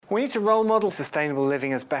We need to role model sustainable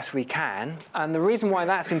living as best we can, and the reason why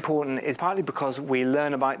that's important is partly because we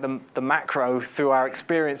learn about the macro through our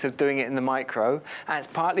experience of doing it in the micro, and it's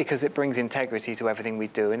partly because it brings integrity to everything we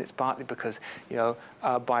do, and it's partly because, you know,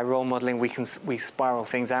 by role modeling we spiral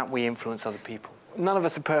things out, we influence other people. None of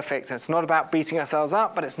us are perfect. It's not about beating ourselves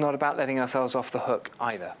up, but it's not about letting ourselves off the hook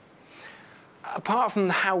either. Apart from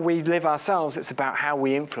how we live ourselves, it's about how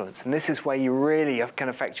we influence. And this is where you really can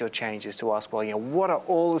affect your change, is to ask, well, you know, what are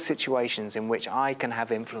all the situations in which I can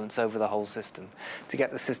have influence over the whole system to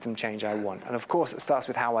get the system change I want? And of course, it starts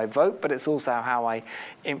with how I vote, but it's also how I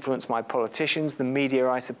influence my politicians, the media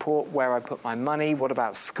I support, where I put my money, what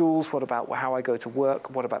about schools, what about how I go to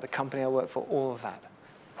work, what about the company I work for, all of that.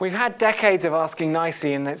 We've had decades of asking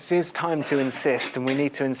nicely, and it is time to insist, and we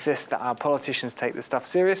need to insist that our politicians take this stuff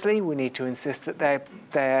seriously. We need to insist that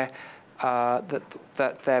their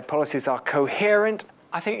policies are coherent.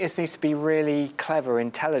 I think this needs to be really clever,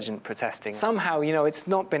 intelligent protesting. Somehow, you know, it's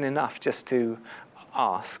not been enough just to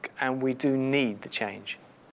ask, and we do need the change.